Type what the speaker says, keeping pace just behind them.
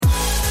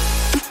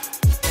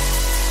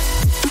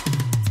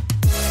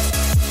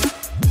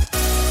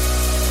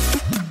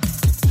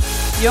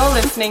You're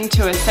listening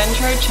to a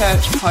Centro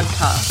Church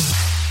podcast.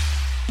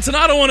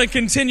 Tonight I want to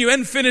continue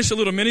and finish a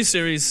little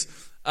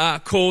mini-series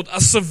called A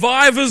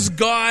Survivor's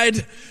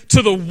Guide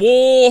to the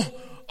War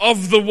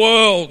of the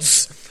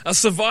Worlds. A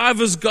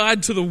Survivor's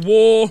Guide to the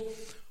War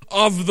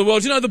of the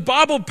Worlds. You know, the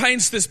Bible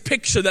paints this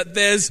picture that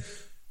there's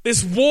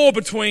this war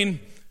between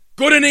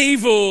good and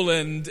evil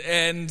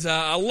and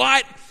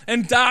light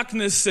and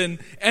darkness and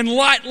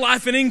light,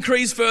 life and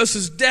increase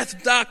versus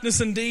death,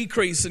 darkness and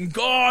decrease, and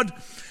God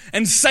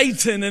and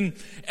Satan,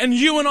 and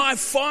you and I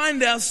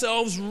find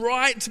ourselves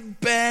right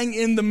bang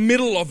in the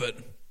middle of it.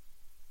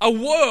 A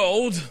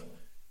world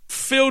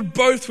filled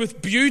both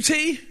with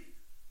beauty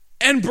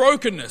and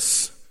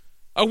brokenness.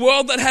 A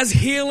world that has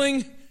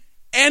healing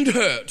and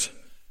hurt.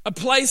 A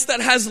place that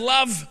has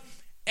love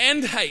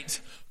and hate.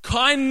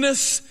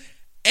 Kindness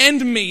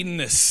and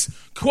meanness.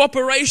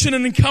 Cooperation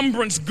and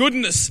encumbrance.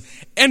 Goodness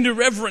and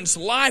irreverence.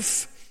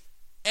 Life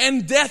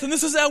and death. And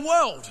this is our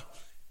world.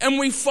 And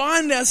we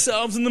find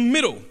ourselves in the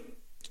middle.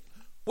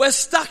 We're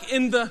stuck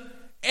in the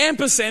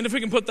ampersand, if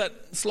we can put that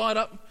slide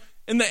up,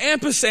 in the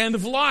ampersand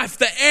of life,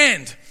 the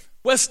and.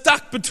 We're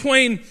stuck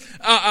between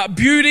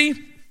beauty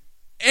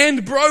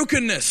and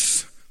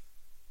brokenness. Do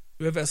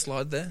we have our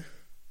slide there?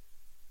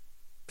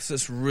 This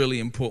is really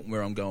important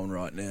where I'm going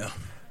right now.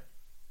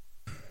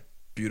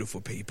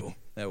 Beautiful people.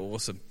 They're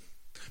awesome.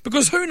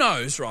 Because who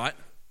knows, right,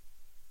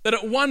 that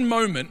at one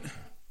moment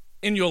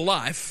in your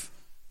life,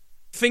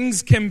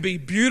 things can be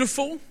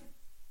beautiful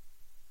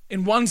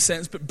in one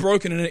sense, but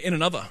broken in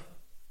another.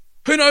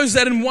 Who knows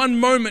that in one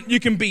moment you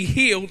can be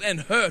healed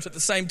and hurt at the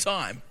same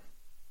time?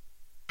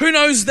 Who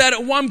knows that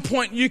at one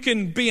point you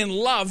can be in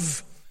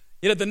love,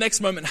 yet at the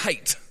next moment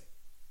hate?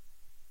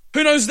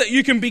 Who knows that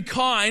you can be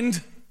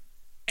kind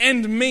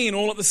and mean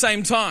all at the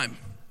same time?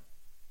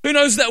 Who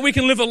knows that we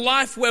can live a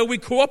life where we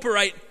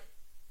cooperate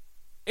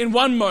in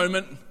one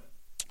moment,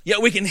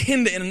 yet we can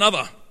hinder in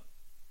another?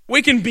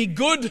 We can be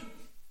good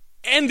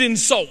and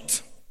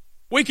insult.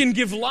 We can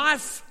give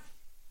life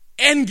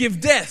and give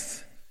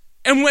death.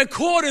 And we're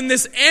caught in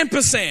this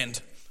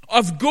ampersand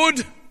of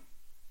good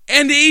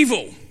and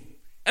evil.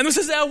 And this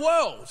is our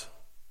world.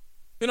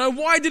 You know,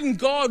 why didn't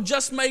God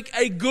just make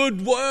a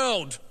good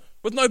world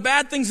with no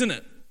bad things in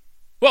it?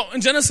 Well,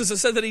 in Genesis it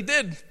said that he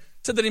did. It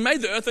said that he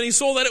made the earth and he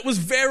saw that it was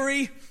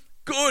very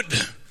good.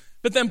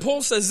 But then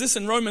Paul says this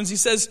in Romans. He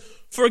says,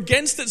 for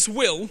against its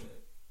will,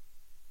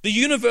 the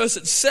universe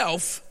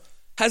itself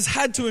has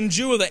had to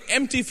endure the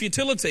empty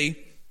futility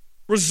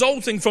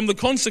resulting from the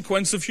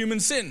consequence of human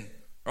sin,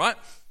 right?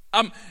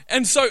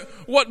 And so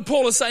what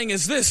Paul is saying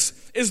is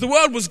this, is the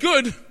world was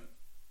good,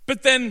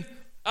 but then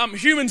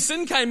human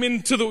sin came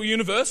into the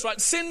universe, right?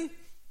 Sin,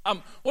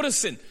 what is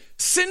sin?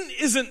 Sin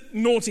isn't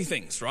naughty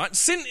things, right?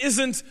 Sin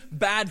isn't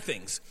bad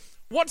things.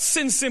 What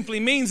sin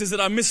simply means is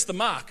that I missed the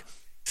mark.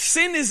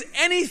 Sin is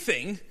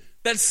anything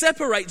that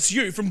separates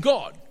you from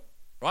God,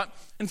 right?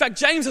 In fact,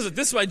 James says it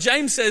this way.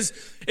 James says,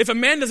 if a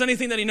man does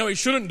anything that he knows he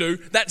shouldn't do,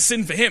 that's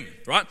sin for him,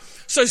 right?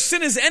 So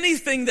sin is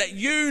anything that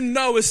you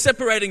know is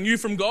separating you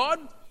from God.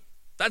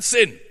 That's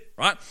sin,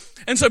 right?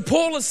 And so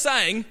Paul is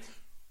saying,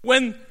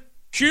 when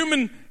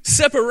human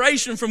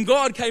separation from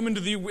God came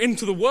into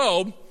the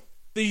world,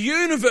 the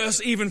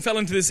universe even fell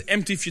into this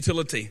empty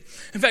futility.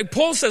 In fact,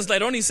 Paul says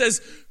later on, he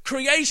says,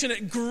 creation,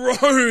 it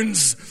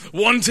groans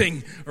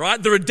wanting,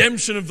 right? The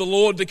redemption of the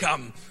Lord to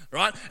come,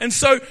 right? And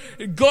so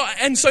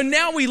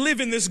now we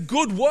live in this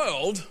good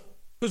world,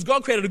 because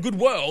God created a good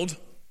world,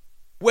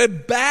 where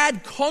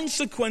bad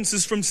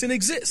consequences from sin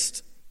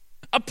exist.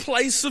 A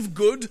place of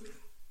good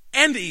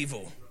and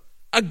evil.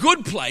 A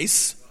good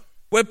place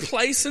where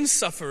place and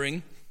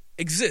suffering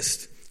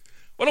exist.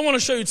 What I want to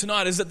show you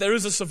tonight is that there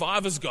is a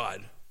survivor's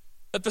guide.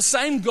 That the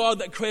same God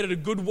that created a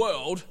good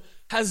world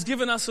has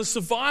given us a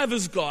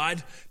survivor's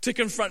guide to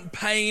confront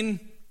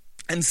pain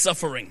and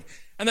suffering.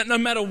 And that no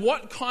matter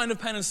what kind of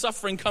pain and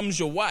suffering comes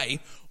your way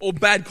or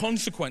bad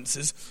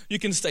consequences, you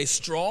can stay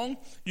strong,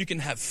 you can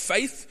have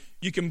faith,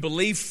 you can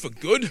believe for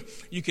good,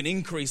 you can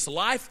increase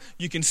life,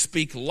 you can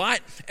speak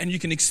light, and you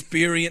can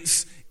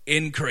experience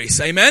increase.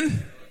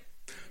 Amen?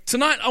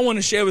 Tonight I want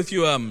to share with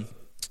you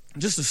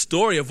just a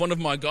story of one of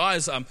my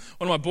guys, one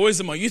of my boys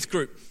in my youth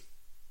group.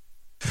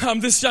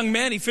 This young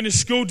man, he finished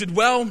school, did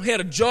well, he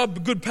had a job, a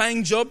good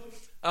paying job.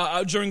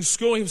 During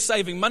school, he was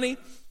saving money.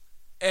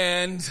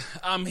 And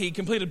he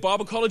completed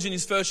Bible college in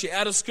his first year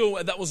out of school.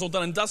 And that was all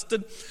done and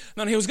dusted. And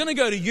then he was going to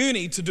go to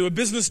uni to do a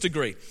business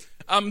degree.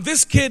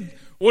 This kid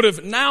would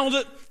have nailed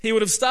it. He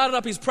would have started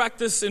up his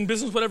practice in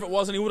business, whatever it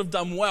was, and he would have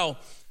done well.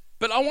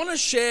 But I want to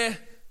share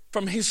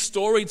from his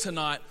story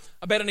tonight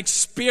about an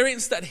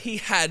experience that he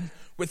had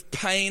with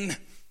pain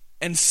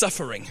and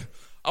suffering.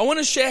 I want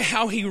to share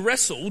how he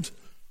wrestled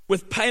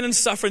with pain and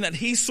suffering that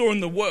he saw in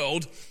the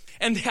world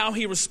and how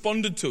he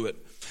responded to it.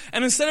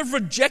 And instead of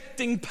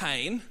rejecting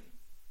pain,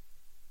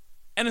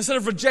 and instead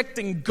of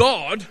rejecting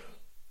God,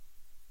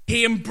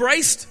 he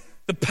embraced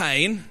the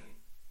pain,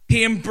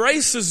 he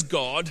embraces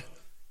God,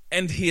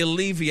 and he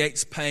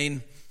alleviates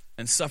pain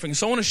and suffering.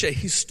 So I want to share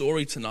his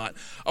story tonight.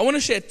 I want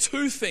to share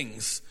two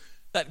things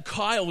that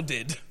Kyle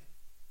did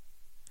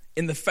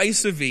in the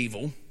face of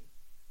evil,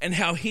 and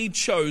how he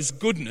chose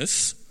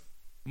goodness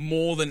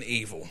more than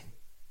evil,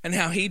 and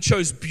how he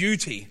chose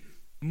beauty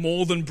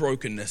more than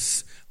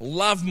brokenness,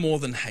 love more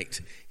than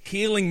hate,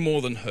 healing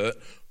more than hurt,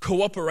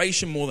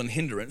 cooperation more than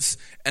hindrance,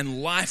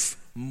 and life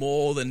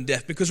more than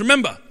death. Because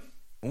remember,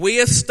 we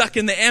are stuck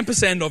in the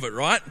ampersand of it,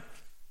 right?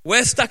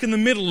 We're stuck in the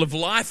middle of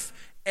life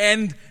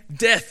and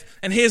death.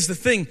 And here's the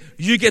thing,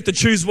 you get to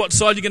choose what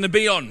side you're going to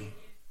be on,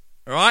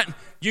 all right?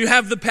 You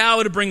have the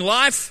power to bring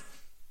life,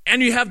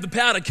 and you have the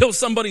power to kill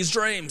somebody's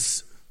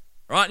dreams.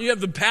 Right? You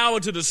have the power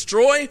to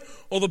destroy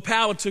or the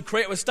power to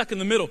create. We're stuck in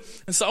the middle.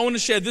 And so I want to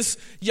share this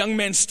young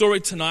man's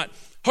story tonight,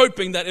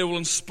 hoping that it will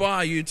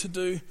inspire you to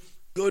do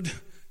good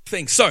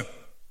things. So,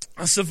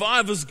 a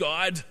survivor's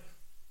guide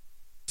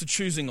to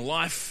choosing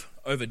life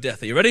over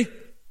death. Are you ready?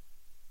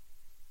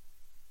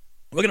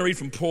 We're going to read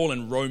from Paul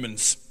in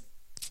Romans.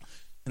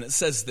 And it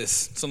says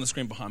this. It's on the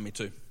screen behind me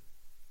too. It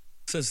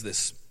says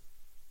this.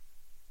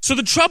 So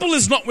the trouble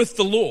is not with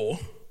the law,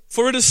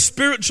 for it is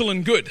spiritual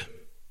and good.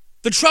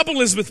 The trouble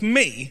is with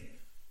me,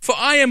 for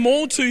I am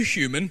all too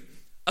human,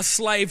 a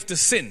slave to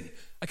sin.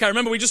 Okay,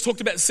 remember we just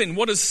talked about sin.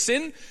 What is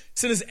sin?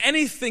 Sin is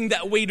anything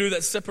that we do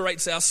that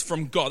separates us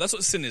from God. That's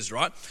what sin is,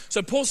 right?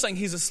 So Paul's saying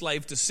he's a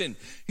slave to sin.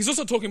 He's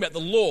also talking about the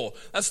law.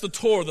 That's the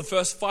Torah, the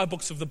first 5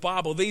 books of the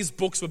Bible. These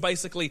books were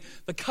basically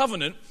the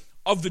covenant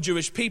of the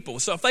Jewish people.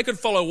 So if they could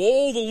follow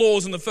all the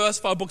laws in the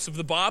first 5 books of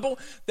the Bible,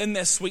 then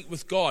they're sweet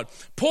with God.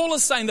 Paul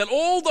is saying that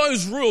all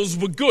those rules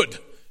were good,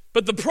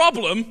 but the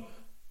problem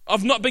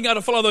of not being able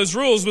to follow those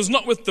rules was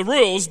not with the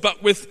rules,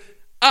 but with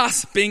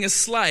us being a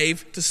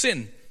slave to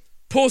sin.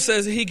 Paul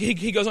says,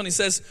 he goes on, he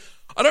says,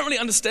 I don't really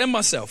understand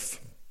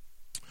myself.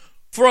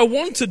 For I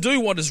want to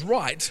do what is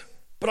right,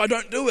 but I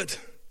don't do it.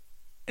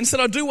 Instead,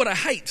 I do what I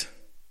hate.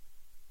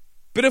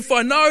 But if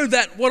I know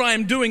that what I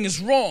am doing is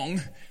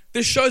wrong,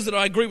 this shows that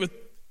I agree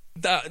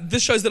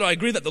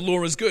that the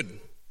law is good.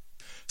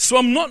 So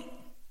I'm not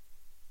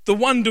the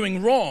one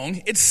doing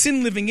wrong, it's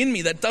sin living in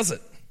me that does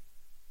it.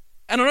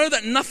 And I know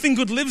that nothing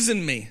good lives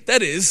in me,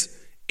 that is,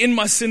 in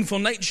my sinful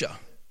nature.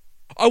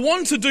 I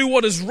want to do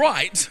what is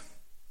right,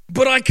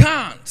 but I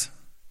can't.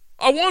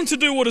 I want to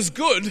do what is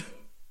good,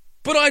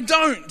 but I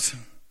don't.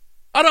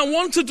 I don't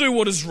want to do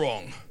what is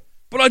wrong,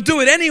 but I do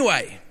it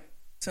anyway.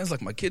 Sounds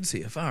like my kids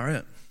here, far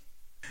out.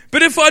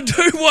 But if I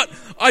do what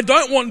I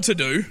don't want to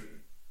do,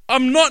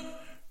 I'm not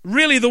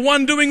really the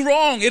one doing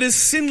wrong. It is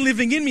sin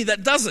living in me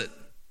that does it.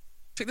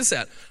 Check this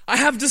out. I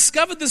have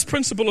discovered this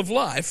principle of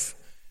life,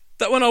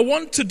 that when I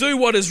want to do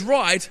what is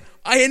right,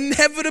 I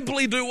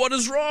inevitably do what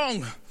is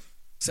wrong.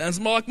 Sounds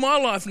more like my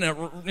life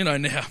now,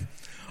 now.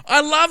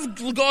 I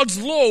love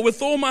God's law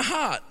with all my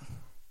heart.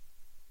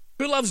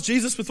 Who loves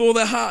Jesus with all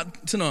their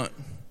heart tonight?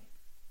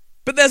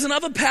 But there's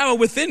another power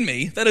within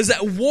me that is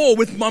at war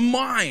with my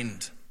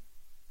mind.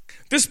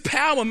 This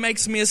power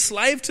makes me a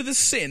slave to the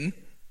sin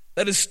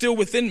that is still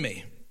within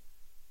me.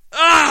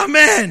 Ah,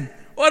 man,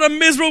 what a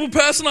miserable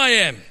person I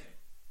am.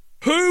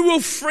 Who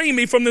will free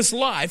me from this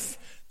life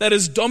that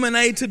is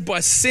dominated by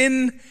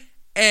sin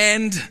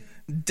and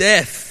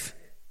death?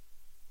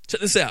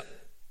 Check this out.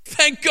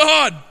 Thank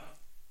God.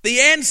 The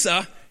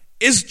answer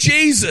is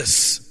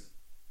Jesus.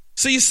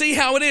 So you see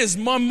how it is.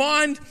 In my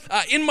mind,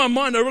 I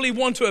really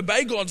want to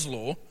obey God's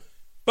law,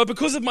 but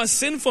because of my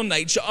sinful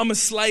nature, I'm a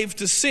slave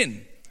to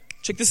sin.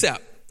 Check this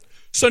out.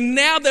 So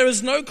now there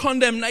is no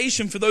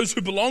condemnation for those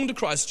who belong to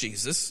Christ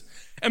Jesus.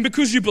 And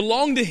because you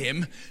belong to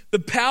him, the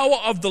power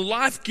of the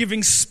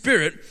life-giving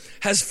Spirit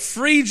has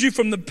freed you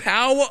from the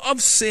power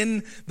of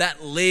sin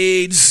that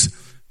leads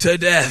to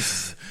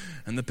death.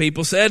 And the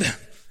people said,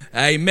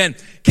 amen.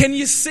 Can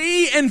you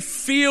see and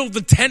feel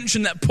the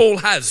tension that Paul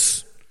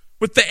has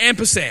with the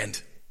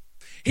ampersand?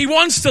 He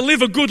wants to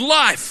live a good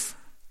life,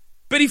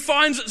 but he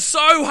finds it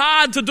so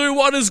hard to do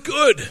what is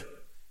good.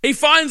 He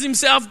finds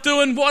himself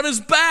doing what is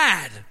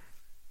bad.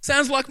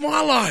 Sounds like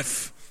my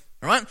life.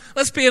 All right,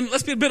 let's be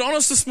a bit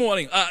honest this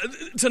morning,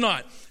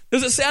 tonight.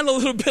 Does it sound a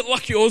little bit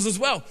like yours as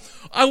well?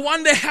 I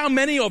wonder how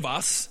many of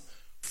us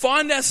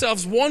find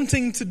ourselves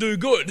wanting to do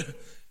good,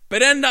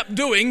 but end up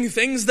doing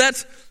things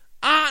that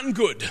aren't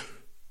good.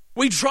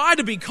 We try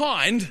to be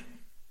kind,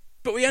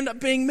 but we end up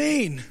being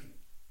mean.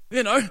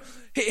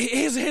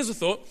 Here's a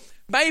thought.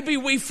 Maybe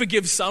we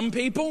forgive some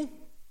people,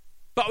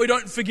 but we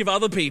don't forgive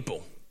other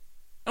people.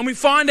 And we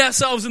find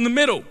ourselves in the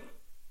middle.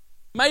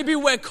 Maybe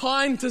we're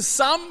kind to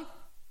some,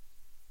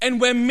 and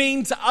we're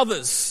mean to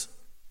others.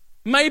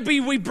 Maybe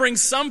we bring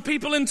some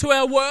people into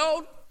our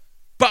world,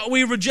 but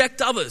we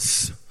reject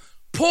others.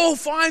 Paul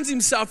finds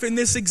himself in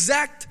this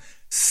exact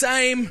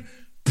same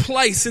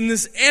place, in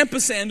this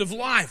ampersand of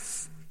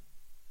life.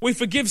 We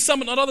forgive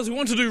some, but not others. We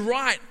want to do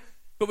right,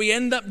 but we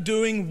end up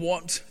doing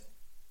what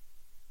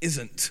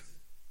isn't.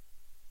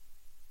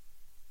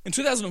 In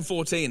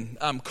 2014,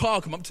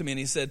 Kyle came up to me and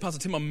he said, Pastor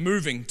Tim, I'm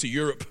moving to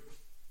Europe.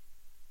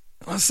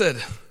 And I said,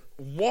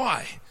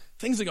 why?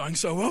 Things are going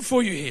so well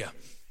for you here.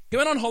 He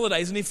went on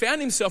holidays and he found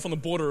himself on the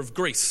border of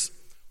Greece,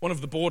 one of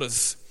the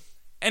borders.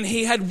 And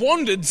he had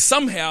wandered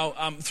somehow,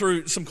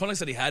 through some contacts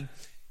that he had,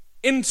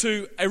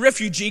 into a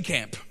refugee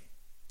camp.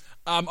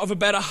 of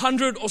about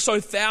 100 or so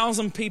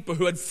thousand people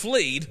who had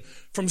fled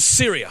from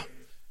Syria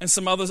and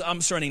some other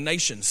surrounding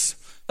nations.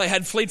 They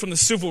had fled from the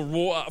civil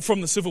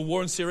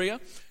war in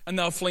Syria, and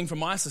they were fleeing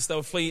from ISIS. They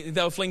were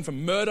fleeing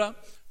from murder,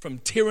 from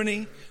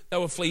tyranny. They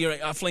were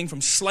fleeing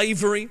from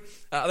slavery.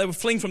 They were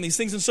fleeing from these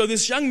things. And so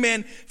this young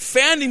man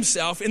found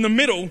himself in the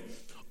middle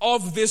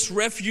of this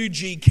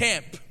refugee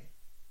camp.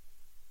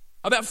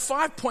 About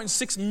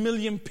 5.6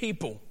 million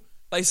people,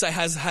 they say,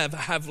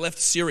 have left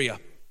Syria,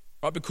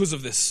 right, because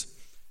of this.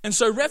 And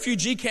so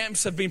refugee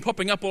camps have been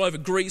popping up all over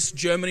Greece,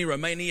 Germany,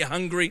 Romania,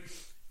 Hungary.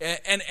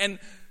 And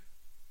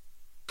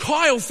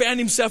Kyle found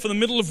himself in the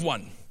middle of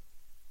one.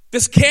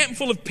 This camp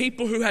full of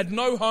people who had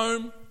no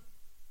home,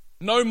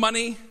 no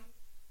money,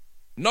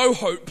 no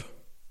hope.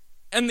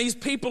 And these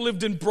people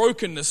lived in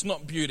brokenness,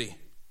 not beauty.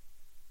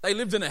 They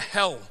lived in a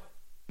hell,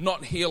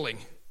 not healing.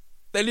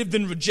 They lived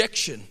in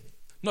rejection,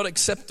 not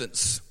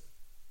acceptance.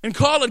 And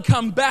Kyle had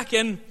come back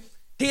and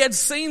he had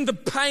seen the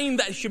pain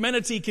that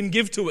humanity can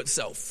give to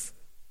itself.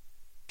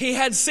 He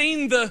had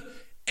seen the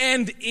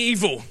and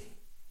evil.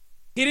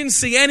 He didn't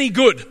see any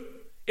good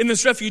in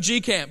this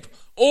refugee camp.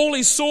 All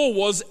he saw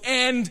was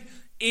and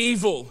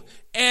evil,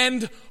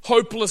 and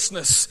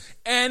hopelessness,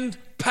 and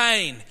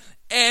pain,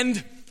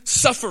 and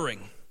suffering.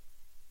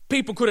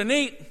 People couldn't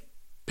eat.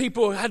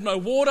 People had no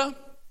water.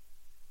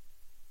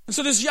 And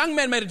so this young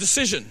man made a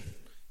decision.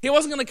 He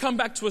wasn't going to come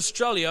back to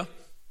Australia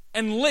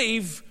and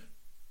leave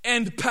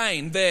and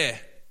pain there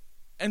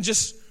and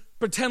just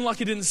pretend like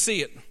he didn't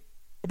see it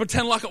or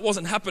pretend like it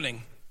wasn't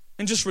happening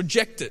and just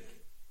reject it.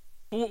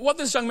 But what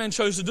this young man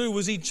chose to do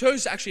was he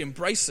chose to actually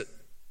embrace it.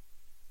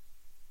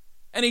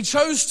 And he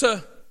chose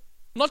to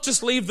not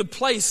just leave the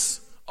place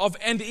of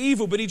and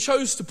evil, but he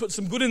chose to put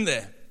some good in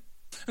there.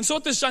 And so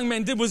what this young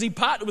man did was he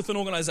partnered with an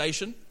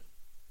organization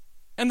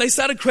and they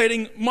started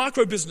creating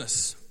micro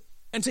business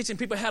and teaching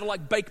people how to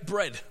bake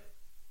bread.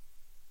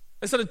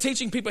 They started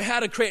teaching people how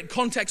to create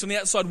contacts on the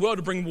outside world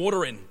to bring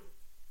water in.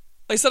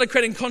 They started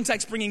creating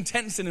contacts, bringing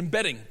tents in and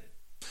bedding.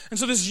 And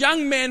so this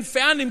young man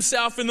found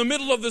himself in the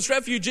middle of this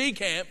refugee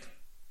camp,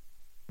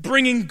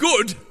 bringing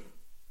good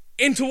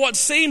into what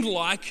seemed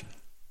like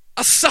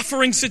a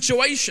suffering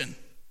situation.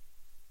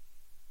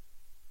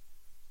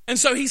 And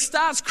so he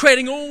starts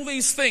creating all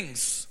these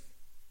things.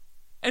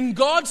 And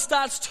God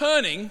starts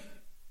turning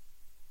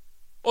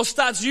or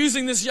starts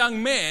using this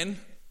young man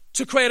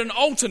to create an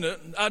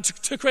alternative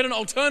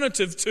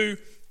to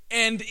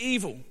and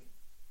evil.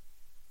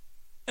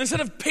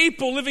 Instead of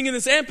people living in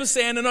this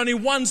ampersand and only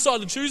one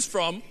side to choose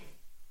from,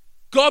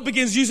 God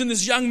begins using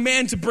this young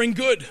man to bring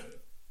good.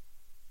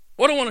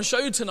 What I want to show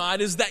you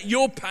tonight is that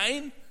your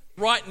pain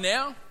right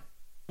now,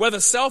 whether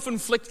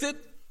self-inflicted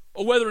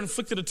or whether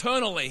inflicted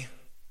eternally,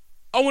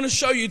 I want to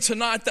show you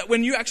tonight that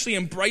when you actually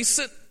embrace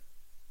it,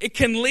 it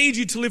can lead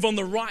you to live on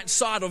the right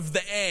side of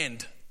the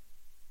and.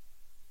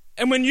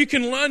 And when you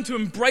can learn to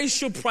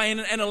embrace your pain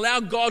and allow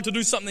God to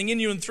do something in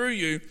you and through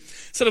you,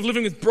 instead of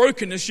living with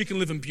brokenness, you can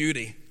live in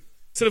beauty.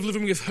 Instead of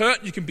living with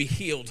hurt, you can be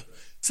healed.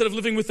 Instead of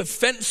living with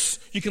offense,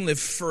 you can live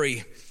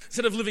free.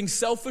 Instead of living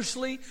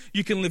selfishly,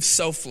 you can live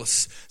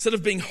selfless. Instead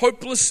of being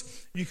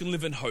hopeless, you can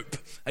live in hope.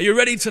 Are you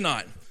ready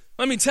tonight?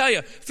 Let me tell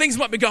you, things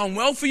might be going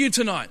well for you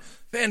tonight.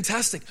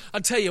 Fantastic. I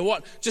tell you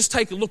what, just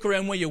take a look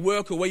around where you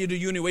work or where you do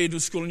uni, where you do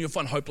school, and you'll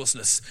find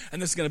hopelessness. And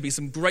there's going to be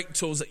some great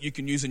tools that you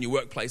can use in your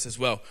workplace as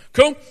well.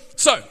 Cool?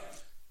 So,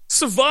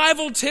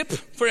 survival tip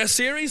for our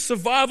series,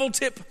 survival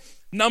tip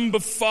number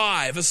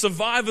 5, a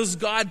survivor's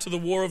guide to the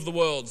war of the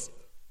worlds.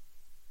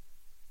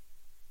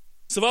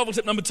 Survival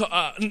tip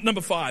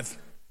number 5.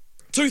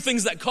 2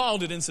 things that Kyle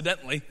did,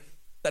 incidentally,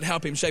 that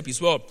help him shape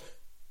his world.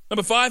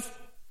 Number 5,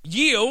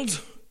 yield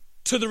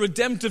to the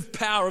redemptive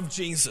power of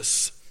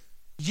Jesus.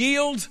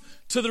 Yield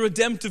to the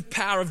redemptive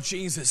power of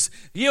Jesus.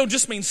 Yield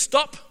just means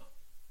stop.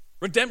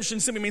 Redemption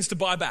simply means to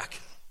buy back.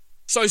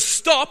 So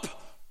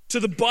stop to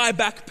the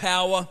buyback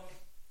power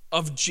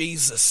of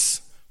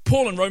Jesus.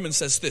 Paul in Romans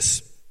says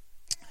this,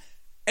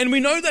 and we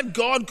know that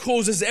God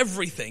causes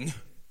everything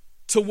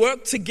to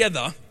work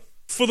together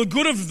for the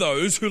good of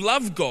those who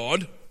love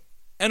God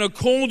and are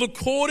called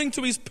according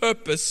to his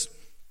purpose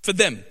for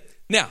them.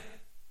 Now,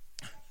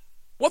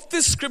 what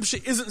this scripture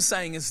isn't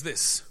saying is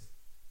this.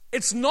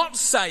 It's not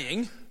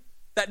saying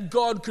that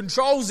God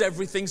controls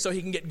everything so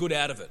he can get good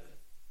out of it.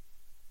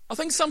 I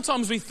think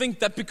sometimes we think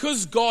that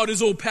because God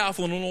is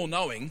all-powerful and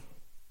all-knowing,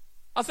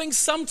 I think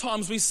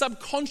sometimes we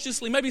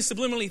subconsciously, maybe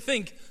subliminally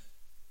think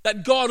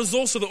that God is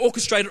also the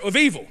orchestrator of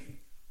evil.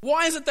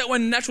 Why is it that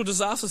when natural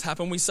disasters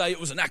happen, we say it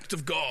was an act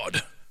of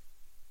God?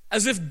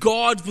 As if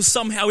God was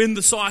somehow in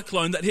the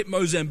cyclone that hit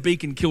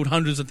Mozambique and killed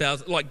hundreds of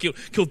thousands,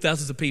 killed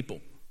thousands of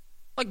people.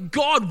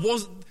 God,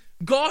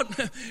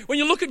 when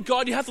you look at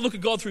God, you have to look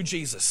at God through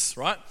Jesus,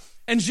 right?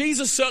 And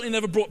Jesus certainly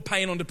never brought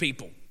pain onto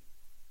people,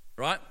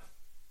 right?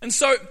 And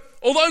so,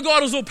 although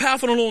God is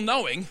all-powerful and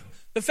all-knowing,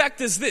 the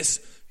fact is this,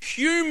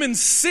 human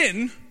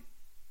sin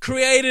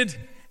created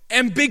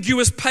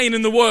ambiguous pain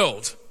in the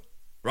world,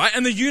 right?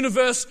 And the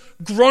universe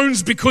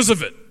groans because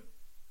of it.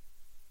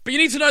 But you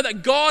need to know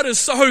that God is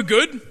so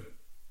good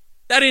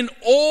that in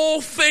all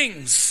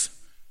things,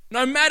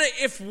 no matter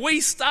if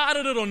we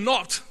started it or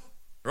not,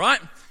 right?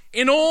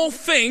 In all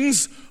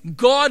things,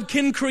 God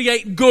can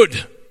create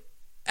good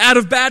out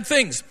of bad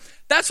things.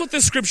 That's what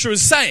this scripture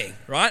is saying,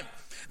 right?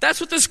 That's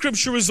what this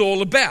scripture is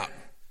all about.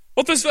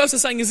 What this verse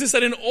is saying is this,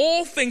 that in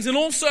all things, in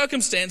all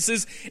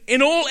circumstances,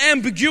 in all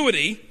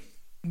ambiguity,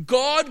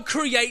 God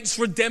creates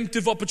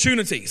redemptive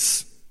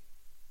opportunities.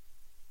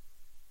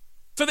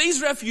 For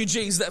these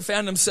refugees that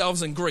found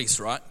themselves in Greece,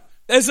 right?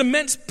 There's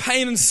immense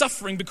pain and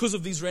suffering because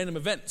of these random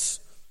events.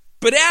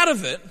 But out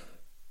of it,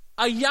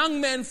 a young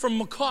man from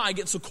Mackay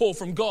gets a call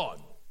from God.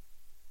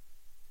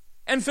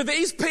 And for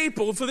these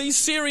people, for these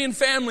Syrian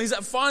families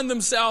that find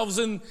themselves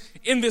in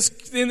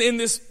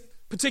this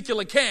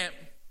particular camp,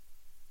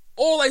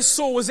 all they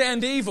saw was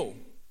and evil.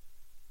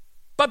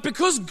 But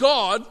because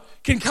God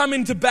can come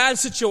into bad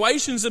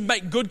situations and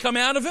make good come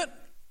out of it,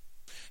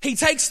 he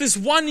takes this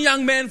one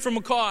young man from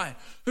Mackay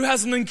who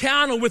has an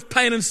encounter with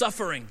pain and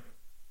suffering,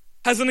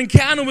 has an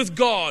encounter with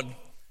God,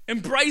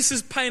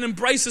 embraces pain,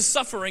 embraces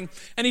suffering,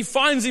 and he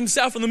finds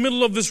himself in the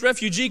middle of this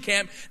refugee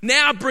camp,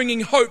 now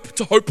bringing hope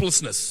to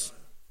hopelessness,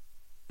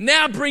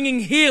 now bringing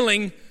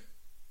healing,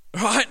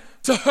 right,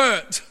 to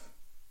hurt.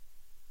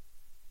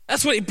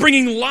 That's what,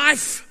 bringing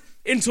life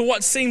into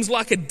what seems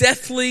like a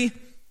deathly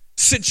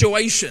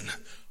situation.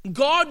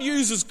 God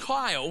uses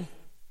Kyle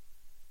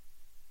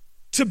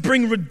to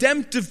bring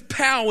redemptive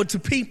power to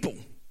people.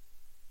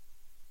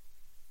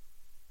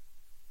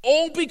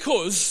 All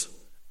because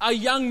a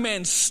young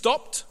man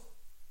stopped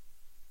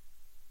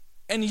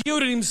and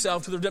yielded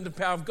himself to the redemptive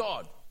power of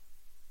God.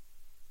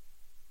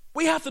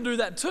 We have to do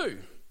that too.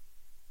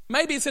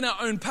 Maybe it's in our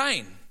own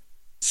pain.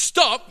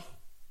 Stop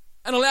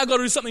and allow God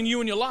to do something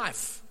new in your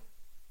life.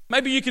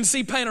 Maybe you can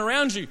see pain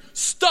around you.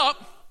 Stop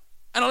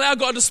and allow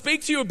God to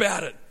speak to you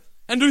about it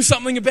and do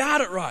something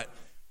about it, right?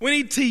 We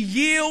need to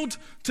yield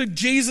to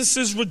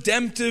Jesus'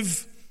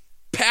 redemptive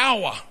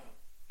power.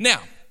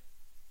 Now,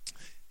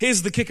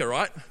 here's the kicker,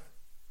 right?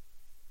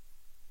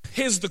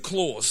 Here's the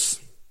clause.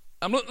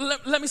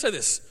 Let me say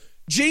this.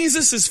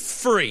 Jesus is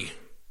free,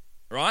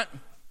 right?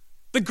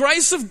 The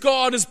grace of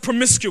God is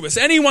promiscuous.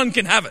 Anyone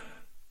can have it,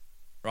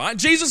 right?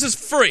 Jesus is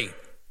free.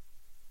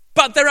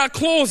 But there are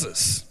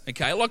clauses,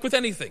 okay, like with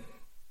anything.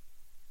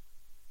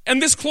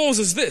 And this clause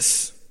is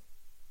this,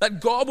 that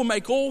God will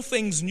make all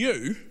things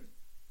new,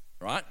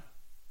 right?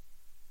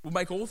 Will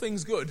make all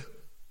things good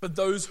for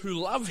those who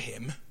love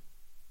him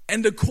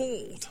and are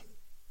called.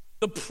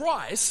 The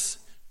price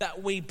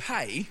that we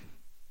pay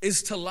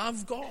is to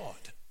love God.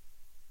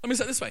 Let me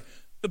say it this way.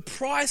 The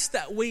price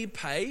that we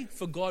pay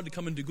for God to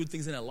come and do good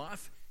things in our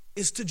life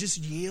is to just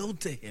yield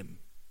to him.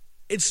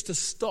 It's to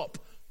stop,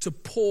 to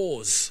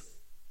pause,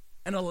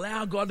 and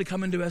allow God to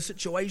come into our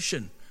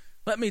situation.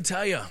 Let me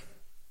tell you,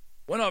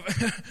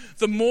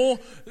 the more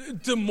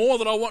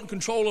that I want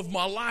control of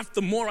my life,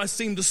 the more I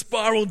seem to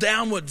spiral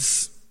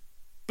downwards.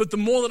 But the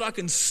more that I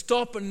can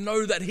stop and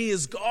know that he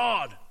is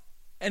God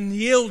and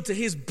yield to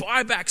his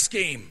buyback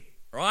scheme,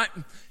 right?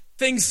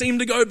 Things seem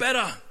to go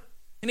better.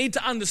 You need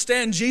to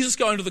understand Jesus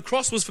going to the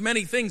cross was for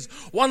many things.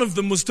 One of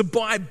them was to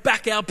buy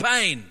back our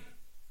pain,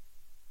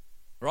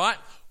 right?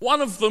 One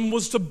of them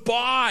was to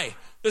buy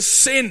the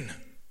sin.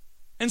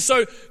 And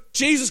so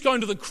Jesus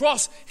going to the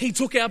cross, he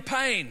took our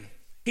pain.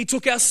 He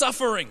took our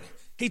suffering.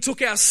 He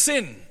took our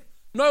sin.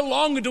 No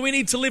longer do we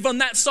need to live on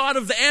that side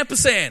of the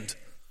ampersand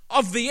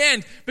of the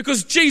end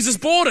because Jesus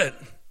bought it.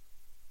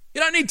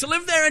 You don't need to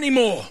live there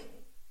anymore,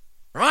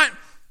 right?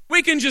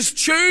 We can just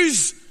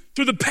choose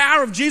through the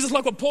power of Jesus,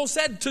 like what Paul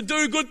said, to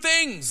do good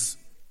things.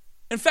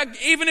 In fact,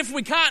 even if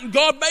we can't,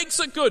 God makes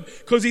it good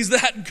because he's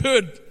that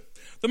good.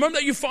 The moment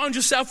that you find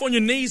yourself on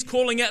your knees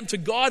calling out to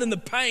God in the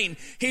pain,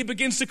 he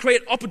begins to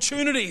create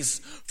opportunities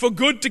for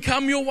good to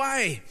come your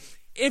way.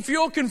 If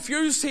you're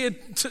confused here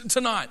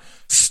tonight,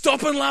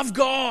 stop and love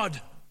God.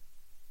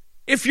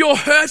 If you're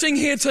hurting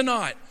here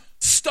tonight,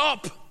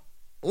 stop,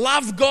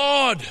 love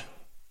God.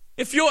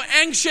 If you're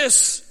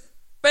anxious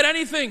about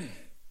anything,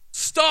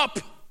 stop,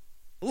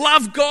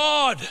 love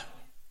God.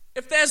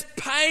 If there's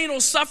pain or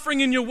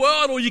suffering in your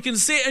world or you can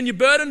see it and you're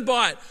burdened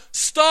by it,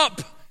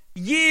 stop,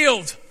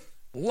 yield,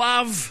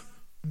 love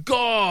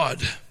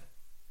God.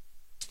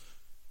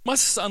 My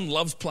son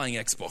loves playing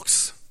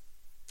Xbox.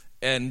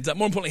 And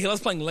more importantly, he loves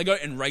playing Lego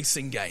and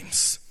racing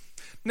games.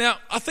 Now,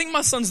 I think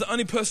my son's the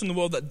only person in the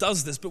world that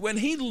does this, but when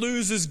he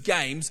loses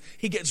games,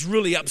 he gets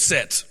really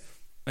upset.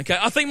 Okay,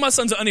 I think my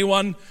son's the only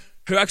one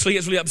who actually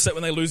gets really upset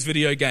when they lose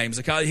video games.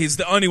 Okay, he's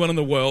the only one in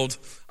the world.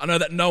 I know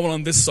that no one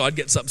on this side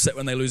gets upset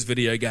when they lose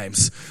video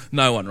games.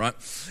 No one, right?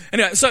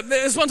 Anyway, so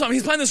there's one time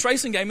he's playing this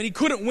racing game and he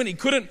couldn't win. He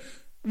couldn't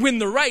win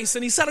the race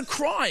and he started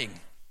crying.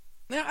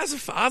 Now, as a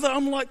father,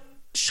 I'm like,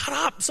 shut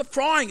up, stop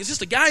crying. It's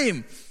just a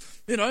game.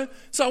 You know,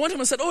 so I went to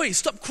him and said, "Oi,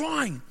 stop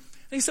crying." And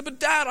he said, "But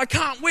Dad, I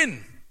can't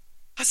win."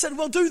 I said,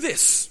 "Well, do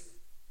this.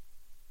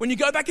 When you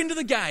go back into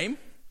the game,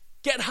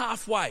 get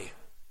halfway.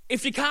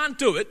 If you can't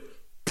do it,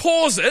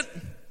 pause it,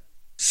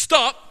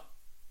 stop,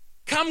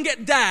 come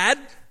get Dad,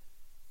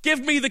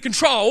 give me the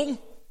control,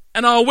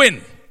 and I'll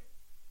win.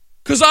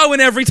 Because I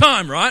win every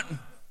time, right?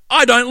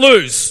 I don't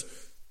lose.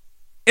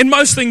 in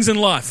most things in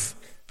life,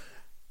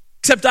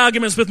 except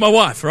arguments with my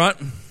wife, right?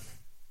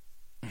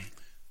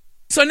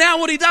 So now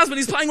what he does when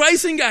he's playing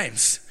racing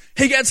games,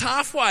 he gets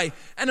halfway,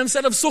 and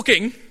instead of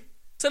sooking,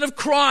 instead of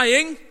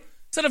crying,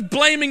 instead of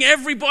blaming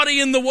everybody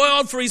in the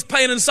world for his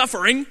pain and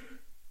suffering,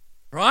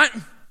 right?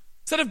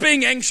 Instead of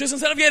being anxious,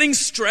 instead of getting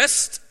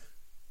stressed,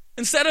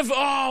 instead of,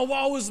 oh,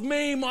 woe is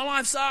me, my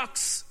life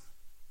sucks,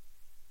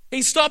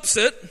 he stops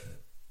it,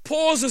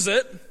 pauses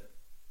it,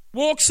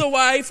 walks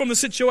away from the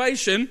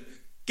situation,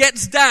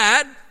 gets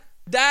dad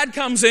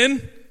comes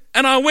in,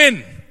 and I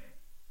win.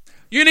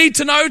 You need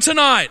to know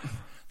tonight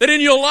that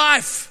in your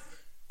life,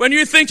 when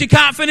you think you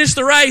can't finish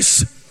the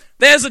race,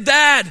 there's a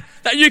dad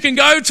that you can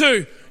go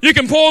to. You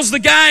can pause the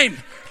game,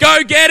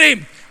 go get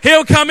him.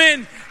 He'll come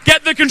in,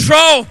 get the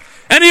control,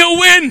 and he'll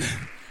win.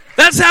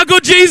 That's how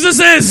good Jesus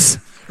is,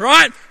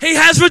 right? He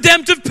has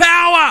redemptive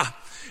power.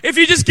 If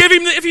you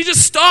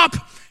just stop,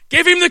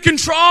 give him the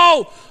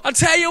control. I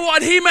tell you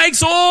what, he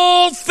makes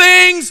all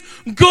things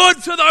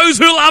good to those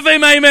who love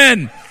him,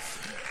 amen.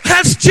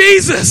 That's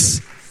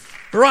Jesus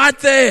right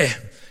there.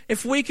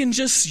 If we can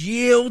just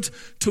yield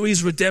to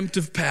his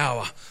redemptive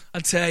power, I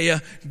tell you,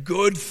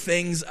 good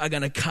things are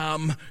going to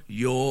come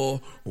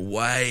your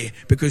way,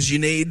 because you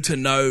need to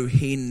know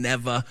he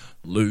never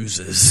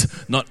loses.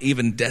 Not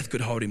even death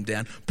could hold him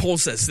down. Paul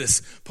says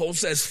this. Paul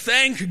says,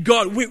 thank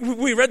God.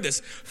 We read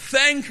this.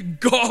 Thank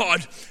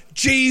God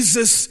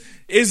Jesus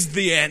is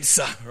the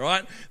answer,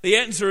 right? The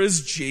answer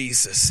is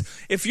Jesus.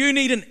 If you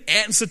need an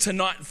answer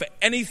tonight for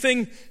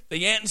anything,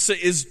 the answer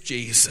is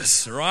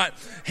Jesus, right?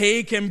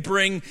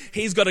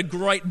 He's got a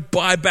great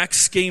buyback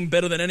scheme,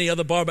 better than any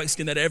other buyback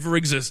scheme that ever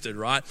existed,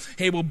 right?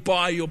 He will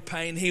buy your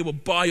pain. He will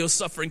buy your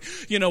suffering.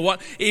 You know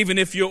what? Even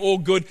if you're all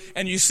good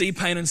and you see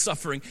pain and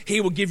suffering,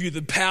 he will give you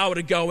the power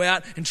to go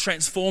out and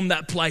transform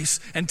that place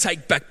and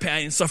take back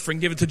pain and suffering,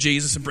 give it to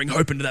Jesus and bring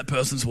hope into that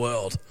person's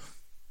world.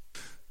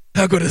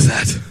 How good is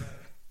that?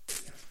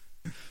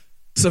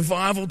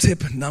 Survival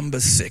tip number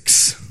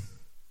 6.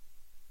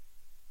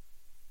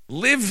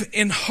 Live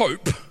in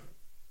hope,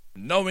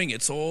 knowing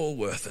it's all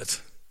worth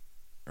it,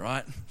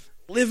 right?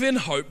 Live in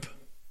hope,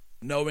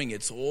 knowing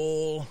it's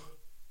all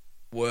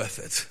worth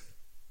it.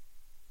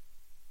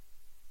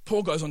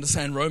 Paul goes on to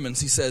say in Romans,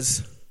 he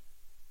says,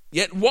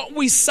 yet what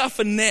we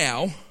suffer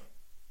now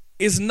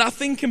is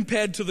nothing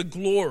compared to the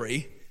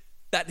glory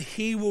that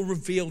he will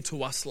reveal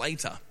to us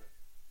later,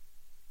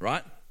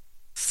 right?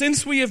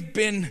 Since we have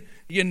been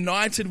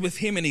united with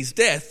him in his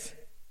death,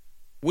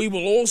 we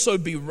will also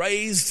be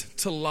raised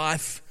to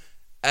life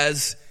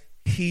as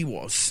he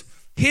was.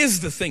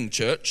 Here's the thing,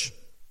 church.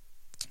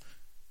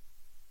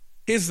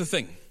 Here's the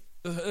thing.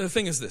 The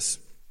thing is this.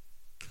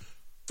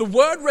 The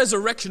word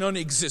resurrection only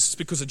exists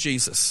because of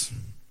Jesus,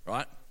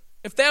 right?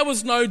 If there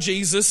was no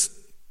Jesus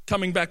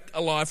coming back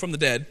alive from the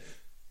dead,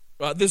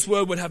 right, this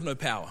word would have no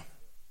power,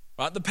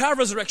 right? The power of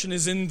resurrection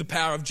is in the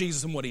power of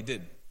Jesus and what he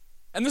did.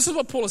 And this is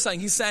what Paul is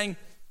saying. He's saying,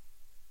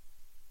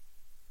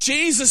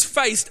 Jesus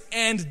faced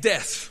and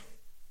death,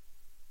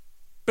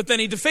 but then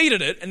he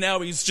defeated it, and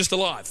now he's just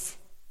alive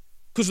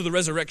because of the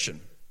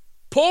resurrection.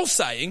 Paul's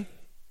saying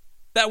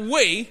that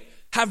we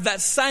have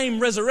that same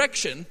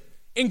resurrection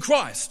in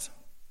Christ.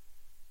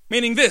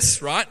 Meaning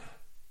this, right?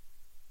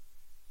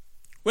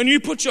 When you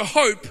put your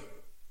hope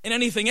in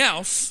anything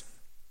else,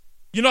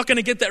 you're not going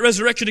to get that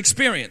resurrection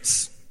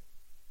experience.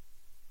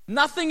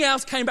 Nothing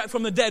else came back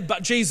from the dead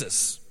but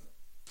Jesus.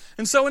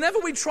 And so whenever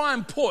we try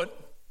and put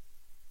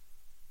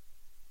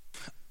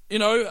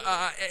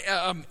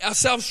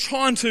ourselves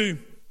trying to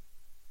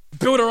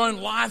build our own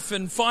life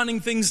and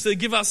finding things to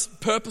give us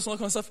purpose and all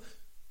that kind of stuff,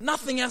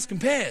 nothing else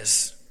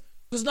compares.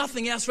 Because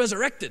nothing else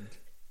resurrected.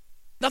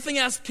 Nothing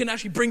else can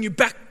actually bring you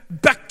back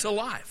to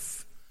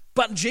life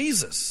but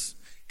Jesus.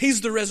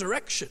 He's the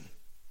resurrection,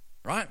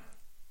 right?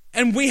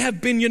 And we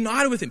have been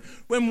united with him.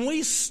 When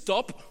we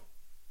stop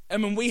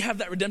and when we have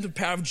that redemptive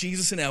power of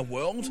Jesus in our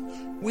world,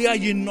 we are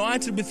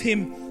united with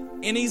him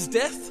in his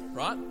death,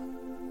 right?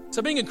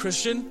 So being a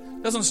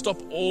Christian doesn't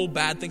stop all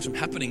bad things from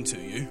happening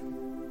to you.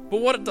 But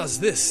what it does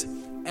this,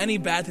 any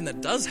bad thing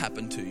that does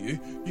happen to you,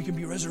 you can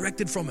be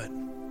resurrected from it.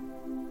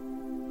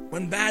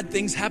 When bad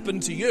things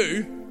happen to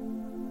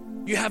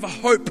you, you have a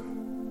hope,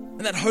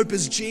 and that hope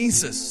is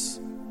Jesus.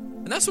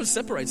 And that's what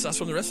separates us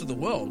from the rest of the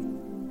world,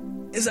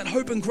 is that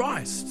hope in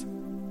Christ.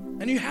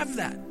 And you have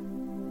that.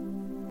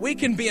 We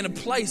can be in a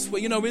place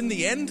where, in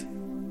the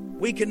end,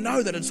 we can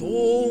know that it's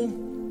all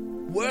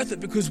worth it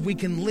because we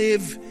can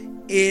live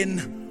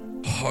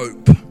in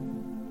hope.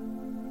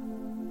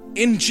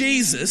 In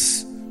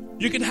Jesus,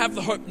 you can have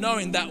the hope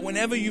knowing that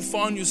whenever you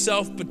find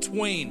yourself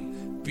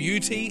between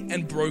beauty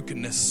and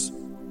brokenness,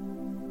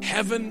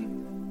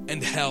 heaven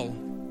and hell,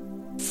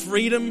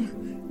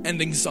 freedom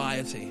and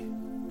anxiety,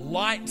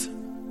 light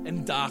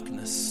and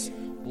darkness,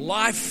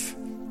 life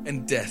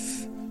and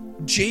death,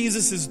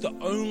 Jesus is the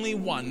only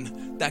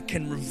one that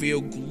can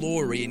reveal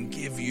glory and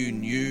give you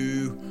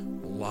new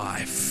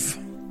life.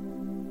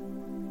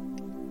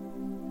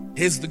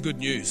 Here's the good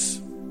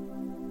news.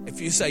 If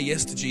you say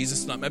yes to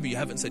Jesus tonight, maybe you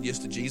haven't said yes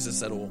to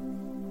Jesus at all,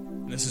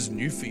 and this is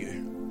new for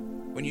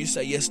you. When you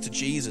say yes to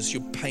Jesus,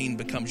 your pain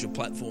becomes your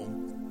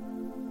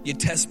platform. Your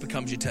test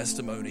becomes your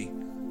testimony.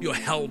 Your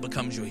hell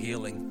becomes your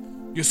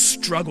healing. Your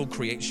struggle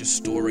creates your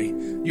story.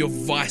 Your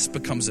vice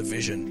becomes a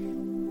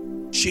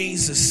vision.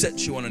 Jesus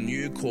sets you on a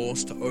new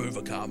course to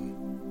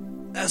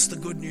overcome. That's the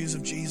good news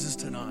of Jesus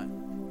tonight.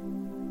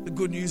 The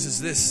good news is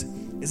this,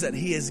 is that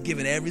he has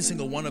given every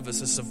single one of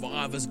us a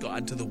survivor's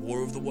guide to the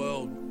war of the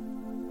world.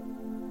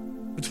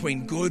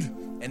 Between good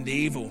and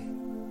evil,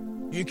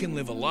 you can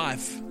live a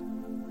life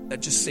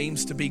that just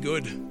seems to be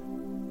good,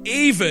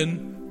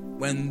 even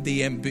when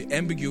the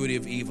ambiguity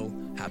of evil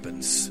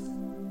happens.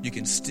 You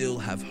can still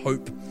have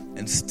hope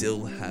and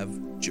still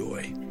have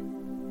joy.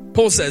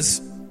 Paul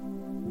says,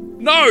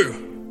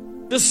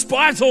 no,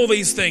 despite all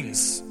these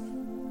things,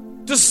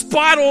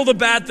 despite all the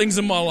bad things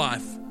in my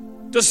life,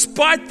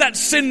 despite that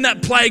sin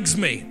that plagues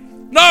me,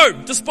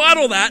 no, despite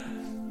all that,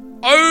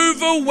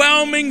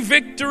 overwhelming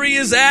victory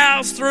is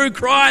ours through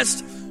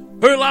Christ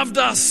who loved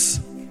us.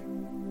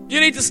 You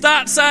need to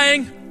start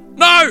saying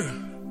no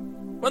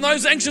when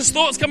those anxious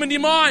thoughts come into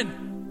your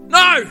mind.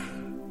 No,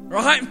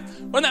 right?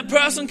 When that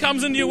person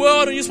comes into your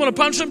world and you just want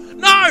to punch them,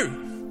 no,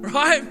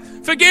 right?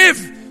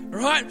 Forgive,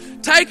 right?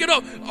 Take it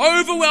off.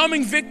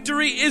 Overwhelming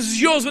victory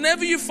is yours.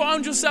 Whenever you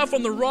find yourself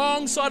on the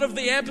wrong side of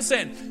the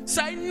ampersand,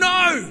 say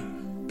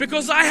no,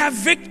 because I have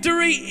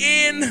victory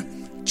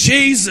in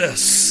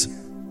Jesus.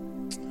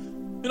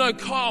 You know,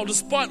 Kyle,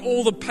 despite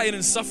all the pain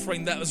and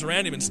suffering that was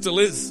around him and still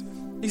is,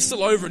 he's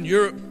still over in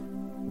Europe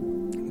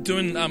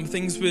doing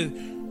things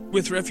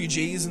with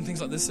refugees and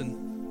things like this.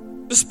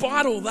 And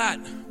despite all that,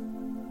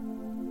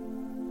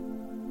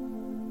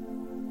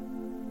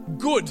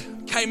 good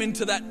came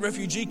into that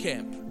refugee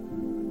camp.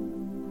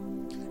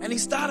 And he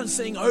started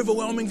seeing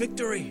overwhelming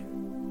victory.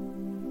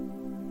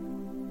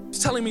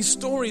 He's telling me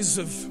stories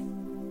of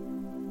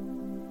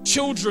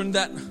children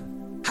that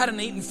hadn't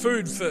eaten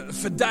food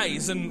for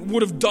days and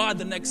would have died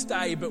the next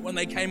day, but when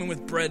they came in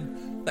with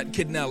bread, that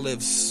kid now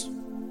lives.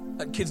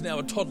 That kid's now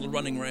a toddler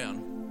running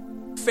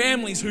around.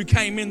 Families who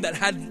came in that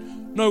had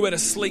nowhere to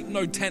sleep,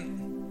 no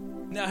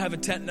tent, now have a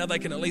tent. Now they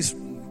can at least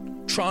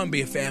try and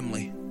be a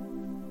family,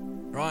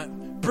 right?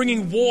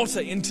 Bringing water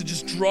into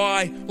just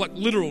dry, like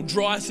literal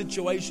dry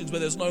situations where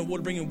there's no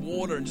water, bringing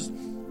water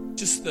and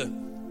just the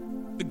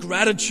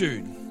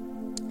gratitude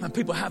that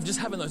people have, just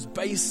having those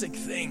basic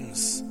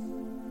things.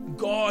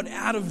 God,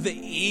 out of the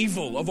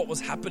evil of what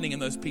was happening in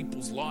those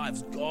people's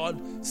lives,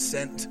 God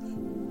sent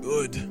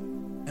good,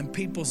 and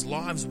people's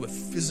lives were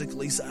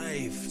physically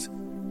saved.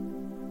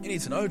 You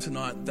need to know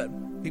tonight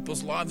that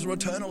people's lives were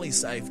eternally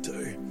saved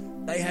too.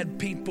 They had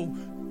people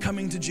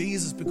coming to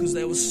Jesus because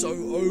they were so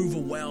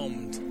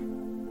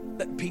overwhelmed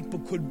that people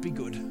could be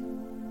good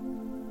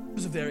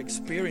because of their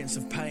experience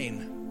of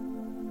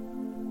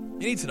pain.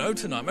 You need to know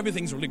tonight, maybe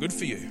things are really good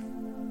for you.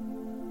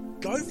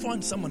 Go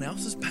find someone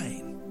else's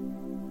pain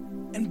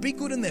and be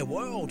good in their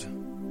world,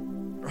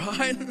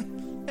 right?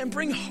 And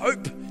bring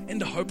hope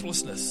into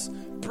hopelessness.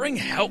 Bring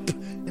help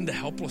into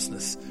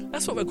helplessness.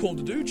 That's what we're called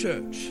to do,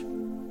 church.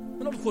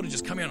 We're not called to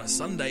just come here on a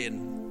Sunday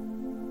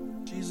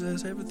and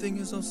Jesus, everything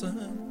is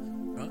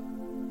awesome, right?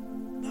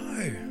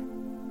 No.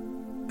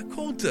 We're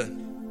called to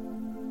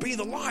be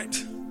the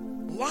light.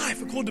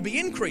 Life, we're called to be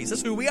increase.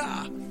 That's who we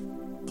are.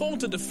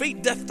 Called to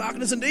defeat death,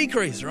 darkness, and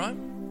decrease, right?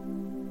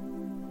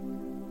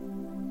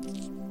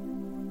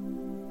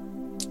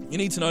 You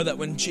need to know that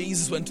when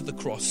Jesus went to the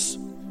cross,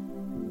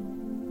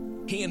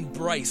 he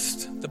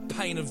embraced the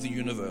pain of the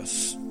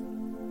universe.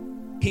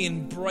 He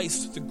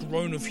embraced the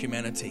groan of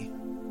humanity.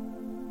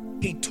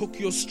 He took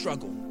your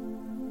struggle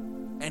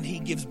and he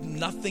gives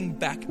nothing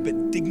back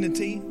but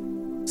dignity,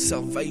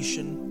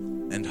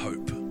 salvation, and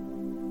hope.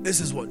 This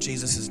is what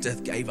Jesus'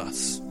 death gave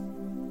us.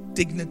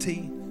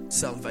 Dignity,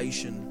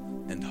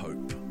 salvation, and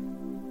hope.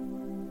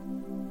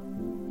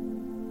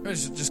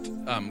 Let's just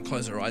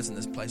close our eyes in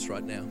this place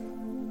right now.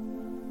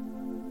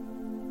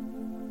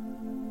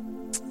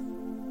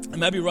 And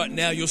maybe right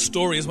now your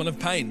story is one of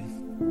pain.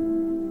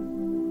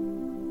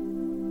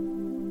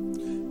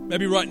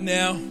 Maybe right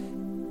now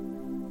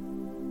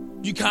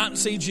you can't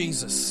see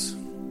Jesus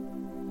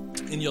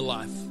in your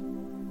life.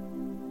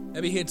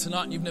 Maybe here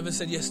tonight you've never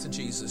said yes to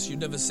Jesus. You've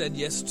never said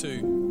yes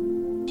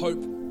to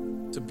hope,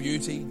 to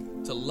beauty,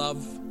 to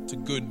love, to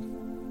good.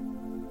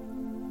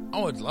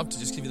 I would love to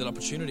just give you that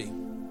opportunity.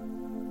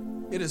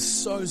 It is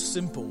so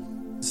simple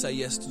to say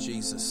yes to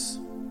Jesus.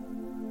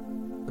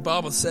 The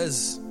Bible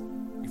says,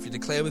 if you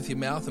declare with your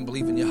mouth and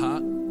believe in your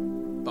heart,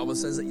 the Bible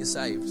says that you're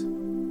saved.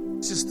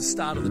 It's just the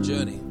start of the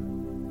journey.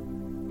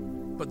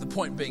 But the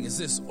point being is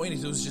this, all you need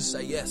to do is just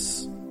say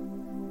yes.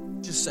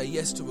 Just say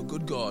yes to a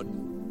good God.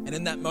 And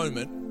in that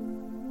moment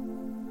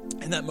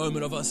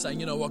of us saying,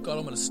 you know what, God,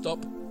 I'm going to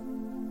stop.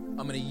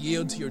 I'm going to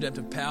yield to your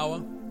redemptive power.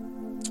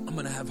 I'm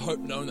going to have hope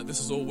knowing that this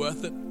is all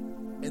worth it.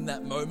 In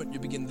that moment, you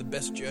begin the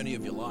best journey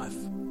of your life.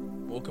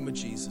 Walking with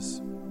Jesus.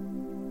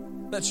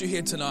 That's you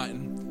here tonight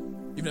and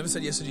you've never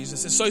said yes to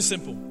Jesus. It's so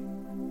simple.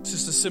 It's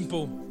just a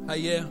simple, hey,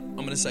 yeah, I'm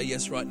going to say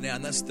yes right now.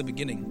 And that's the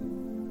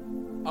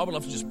beginning. I would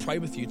love to just pray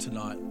with you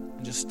tonight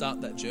and just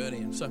start that journey.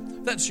 And so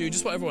if that's you,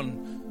 just want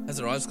everyone has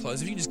their eyes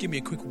closed, if you can just give me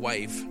a quick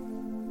wave.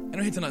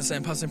 Anyone here tonight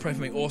saying, Pastor Tim, pray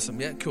for me? Awesome.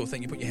 Yeah, cool.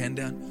 Thank you. Put your hand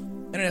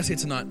down. Anyone else here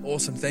tonight?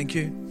 Awesome. Thank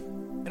you.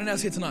 Anyone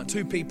else here tonight?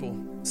 2 people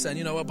saying,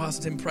 you know what,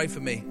 Pastor Tim, pray for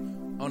me.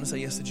 I want to say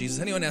yes to Jesus.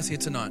 Anyone else here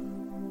tonight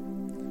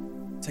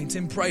saying,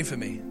 Tim, pray for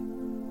me?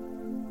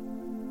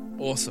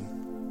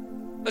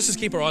 Awesome. Let's just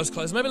keep our eyes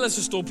closed. Maybe let's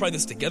just all pray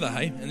this together,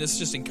 hey? And let's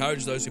just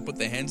encourage those who put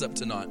their hands up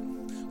tonight.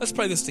 Let's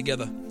pray this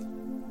together.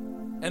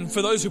 And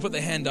for those who put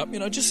their hand up,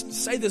 just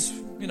say this,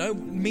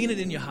 mean it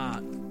in your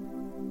heart.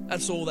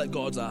 That's all that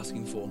God's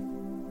asking for.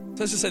 So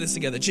let's just say this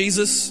together.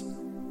 Jesus,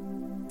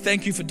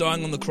 thank you for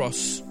dying on the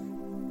cross,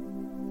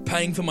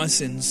 paying for my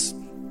sins,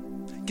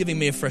 giving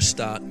me a fresh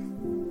start.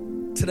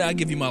 Today I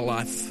give you my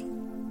life.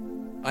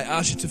 I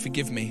ask you to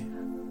forgive me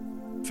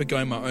for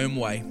going my own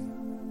way.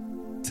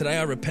 Today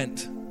I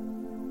repent.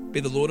 Be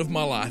the Lord of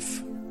my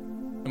life.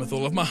 And with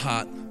all of my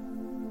heart,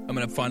 I'm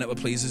going to find out what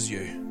pleases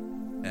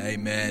you.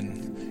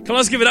 Amen. Come on,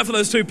 let's give it up for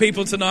those 2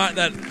 people tonight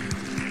that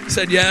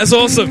said, yeah, that's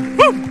awesome.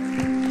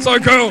 Woo! So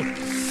cool.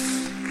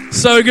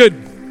 So good.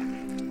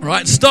 All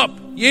right, stop.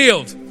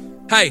 Yield.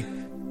 Hey,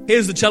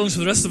 here's the challenge for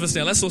the rest of us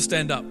now. Let's all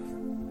stand up.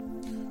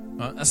 All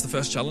right, that's the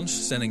first challenge,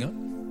 standing up.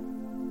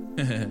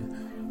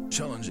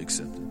 Challenge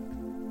accepted.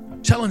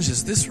 Challenge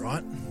is this,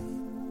 right?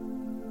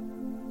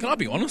 Can I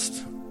be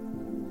honest?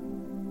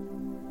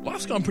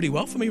 Life's going pretty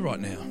well for me right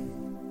now.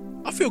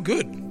 I feel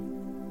good.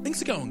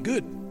 Things are going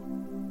good.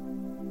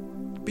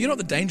 But you know what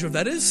the danger of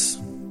that is?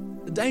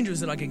 The danger is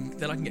that I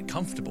can get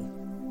comfortable.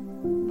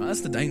 Right,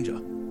 that's the danger.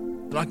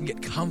 That I can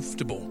get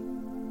comfortable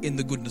in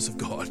the goodness of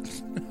God.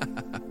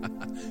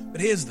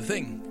 But here's the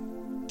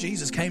thing.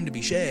 Jesus came to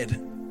be shared.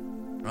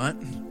 Right?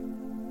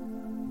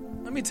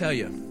 Let me tell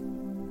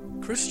you.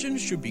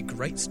 Christians should be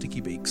great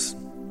sticky beaks,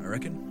 I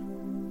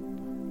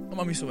reckon. My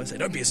mum used to always say,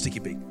 don't be a sticky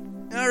beak.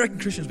 And I reckon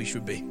Christians we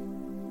should be.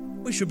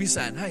 We should be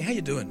saying, hey, how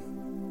you doing?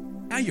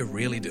 How you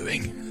really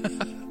doing?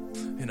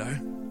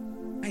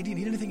 Hey, do you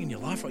need anything in your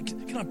life?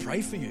 Can I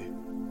pray for you?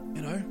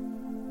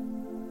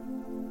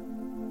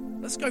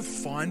 Let's go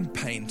find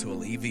pain to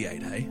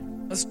alleviate, hey?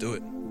 Let's do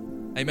it.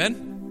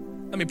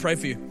 Amen? Let me pray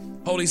for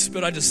you. Holy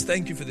Spirit, I just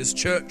thank you for this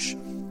church.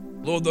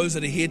 Lord, those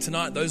that are here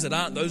tonight, those that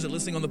aren't, those that are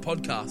listening on the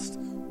podcast,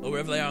 or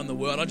wherever they are in the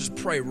world, I just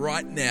pray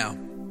right now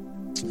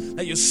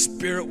that your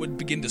Spirit would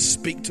begin to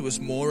speak to us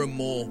more and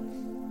more,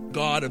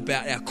 God,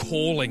 about our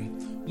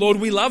calling. Lord,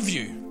 we love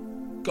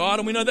you, God,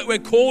 and we know that we're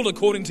called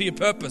according to your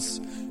purpose.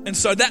 And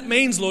so that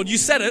means, Lord, you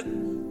said it.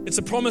 It's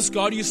a promise,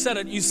 God. You said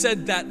it. You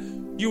said that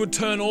you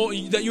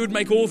would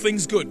make all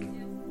things good.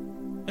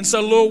 And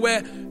so, Lord,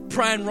 we're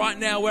praying right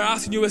now. We're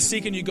asking you, we're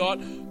seeking you,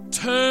 God.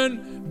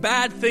 Turn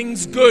bad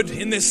things good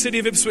in this city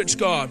of Ipswich,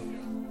 God.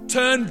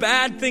 Turn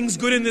bad things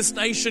good in this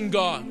nation,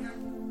 God.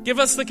 Give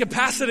us the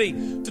capacity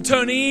to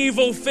turn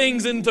evil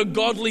things into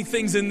godly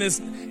things in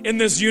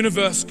this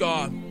universe,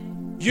 God.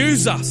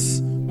 Use us.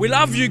 We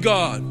love you,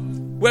 God.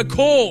 We're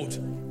called.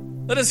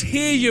 Let us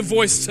hear your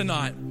voice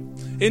tonight.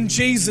 In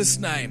Jesus'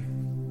 name.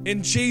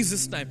 In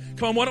Jesus' name.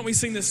 Come on, why don't we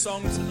sing this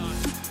song tonight?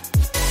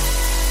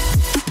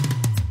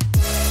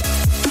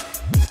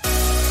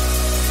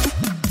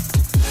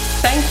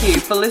 Thank you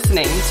for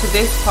listening to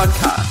this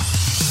podcast.